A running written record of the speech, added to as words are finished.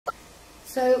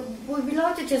So would we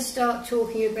like to just start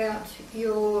talking about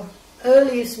your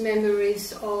earliest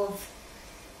memories of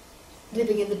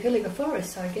living in the Pilliga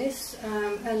Forest, I guess,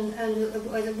 and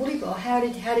the Wooleybah. How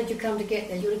did you come to get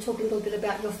there? You want to talk a little bit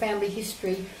about your family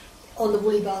history on the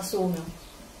Wooleybah Sawmill?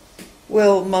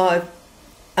 Well, my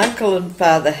uncle and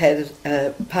father had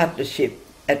a partnership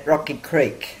at Rocky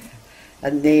Creek,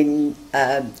 and then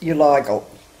Uligal.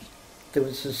 There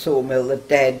was a sawmill that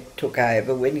Dad took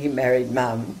over when he married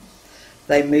Mum.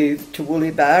 They moved to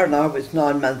Wooleybah and I was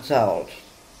 9 months old.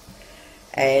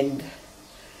 And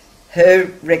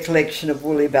her recollection of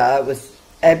Wooleybah was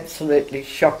absolutely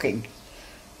shocking.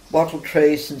 Wattle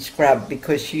trees and scrub,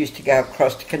 because she used to go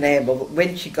across to Coonamble. But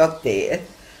when she got there,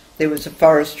 there was a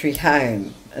forestry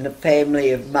home and a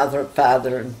family of mother,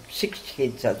 father and 6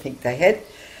 kids I think they had.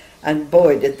 And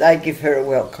boy, did they give her a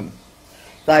welcome.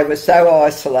 They were so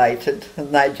isolated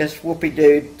and they just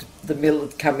whoopie-dooed the mill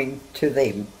coming to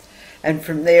them. And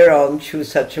from there on, she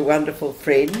was such a wonderful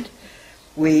friend.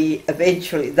 They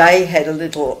had a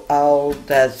little old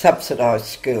subsidised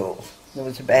school. There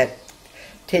was about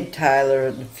Ted Taylor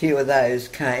and a few of those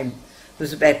came. There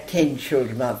was about 10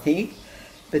 children, I think.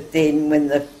 But then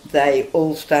when they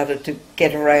all started to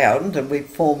get around and we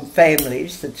formed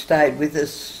families that stayed with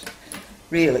us,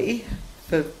 really,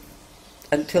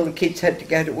 until the kids had to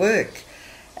go to work.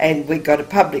 And we got a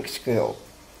public school.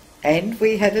 And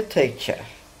we had a teacher.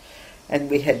 And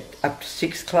we had up to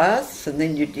 6th class, and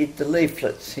then you did the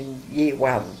leaflets in year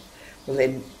 1. Well,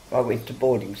 then I went to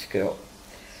boarding school.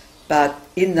 But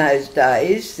in those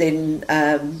days, then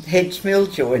Heads Mill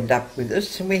joined up with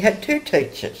us, and we had 2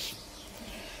 teachers.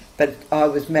 But I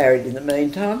was married in the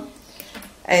meantime,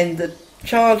 and the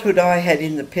childhood I had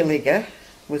in the Pilliga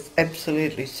was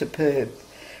absolutely superb.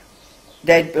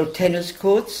 Dad built tennis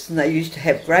courts, and they used to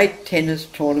have great tennis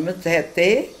tournaments out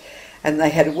there, and they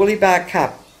had a Wooleybah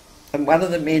Cup. And one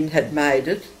of the men had made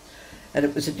it, and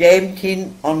it was a jam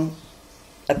tin on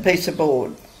a piece of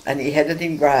board, and he had it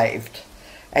engraved.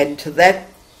 And to that,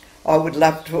 I would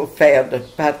love to have found it,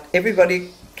 but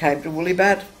everybody came to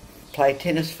Wooleybah to play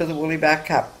tennis for the Wooleybah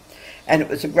Cup. And it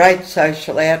was a great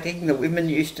social outing. The women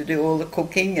used to do all the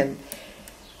cooking, and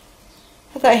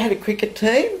they had a cricket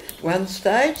team at one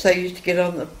stage. They used to get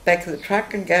on the back of the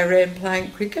truck and go around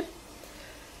playing cricket.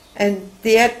 And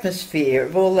the atmosphere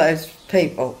of all those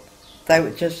people, they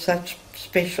were just such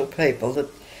special people that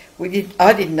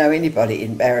I didn't know anybody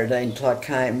in Barradine until I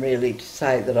came really to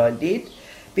say that I did,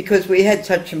 because we had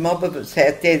such a mob of us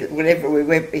out there that wherever we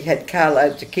went we had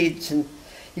carloads of kids and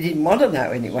you didn't want to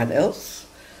know anyone else.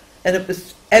 And it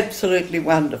was absolutely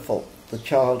wonderful, the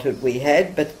childhood we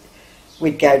had. But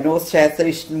we'd go north, south,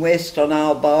 east and west on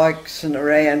our bikes and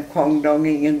around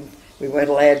Kwongdonging, and we weren't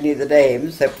allowed near the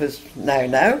dams. That was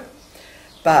no-no.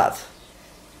 But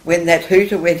when that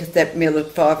hooter went at that mill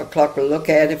at 5 o'clock, we'll look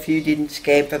out if you didn't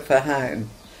scamper for home.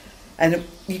 And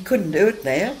you couldn't do it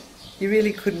now. You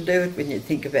really couldn't do it when you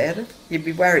think about it. You'd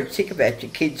be worried sick about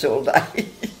your kids all day.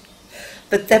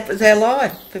 But that was our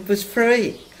life. It was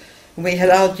free. And we had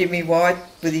old Jimmy White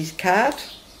with his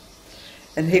cart,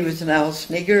 and he was an old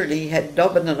snigger, and he had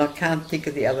Dobbin, and I can't think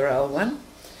of the other old one.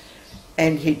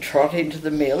 And he'd trot into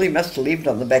the mill. He must have lived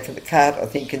on the back of the cart, I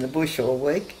think, in the bush all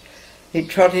week. He'd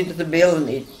trot into the mill and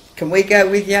he'd, "Can we go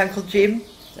with you, Uncle Jim?"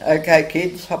 "Okay,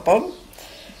 kids, hop on."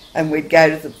 And we'd go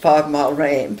to the 5-mile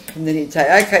ramp, and then he'd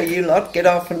say, "Okay, you lot, get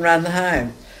off and run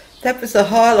home." That was the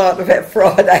highlight of our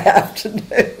Friday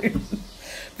afternoon.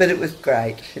 But it was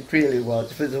great, it really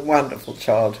was. It was a wonderful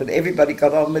childhood. Everybody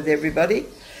got on with everybody,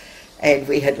 and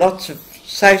we had lots of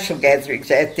social gatherings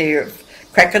out there of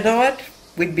cracker night.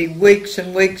 We'd be weeks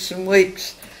and weeks and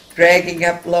weeks dragging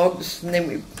up logs, and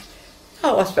then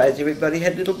I suppose everybody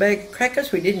had a little bag of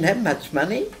crackers. We didn't have much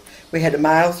money. We had a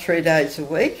mail 3 days a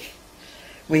week.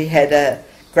 We had a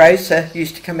grocer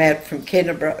used to come out from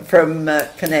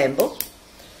Coonamble.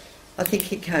 I think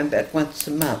he came back once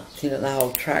a month in an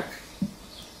old truck.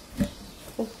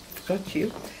 Oh, forgot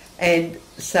you. And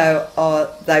so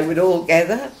they would all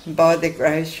gather and buy their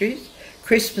groceries.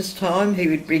 Christmas time he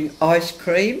would bring ice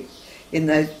cream in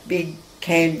those big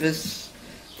canvas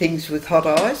things with hot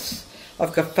ice.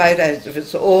 I've got photos of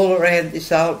us all around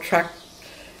this old truck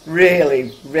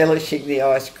really relishing the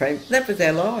ice cream. That was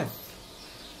our life.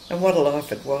 And what a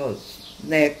life it was.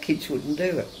 Now kids wouldn't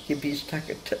do it. You'd be stuck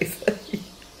at TV.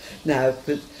 No, it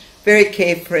was very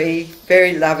carefree,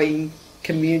 very loving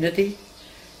community.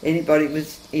 Anybody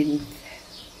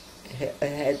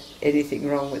had anything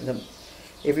wrong with them,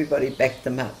 everybody backed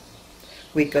them up.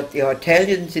 We got the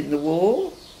Italians in the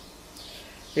war,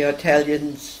 the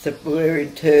Italians that were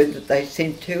interned that they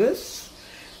sent to us.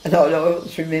 And I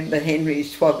always remember Henry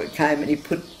Swaggart came and he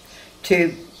put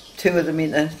two of them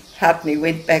in a hut, and he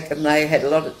went back and they had a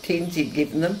lot of tins he'd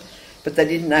given them, but they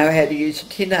didn't know how to use a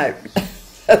tin opener.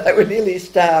 So they were nearly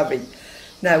starving.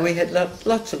 No, we had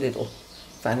lots of little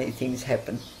funny things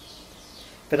happen.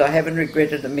 But I haven't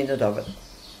regretted a minute of it.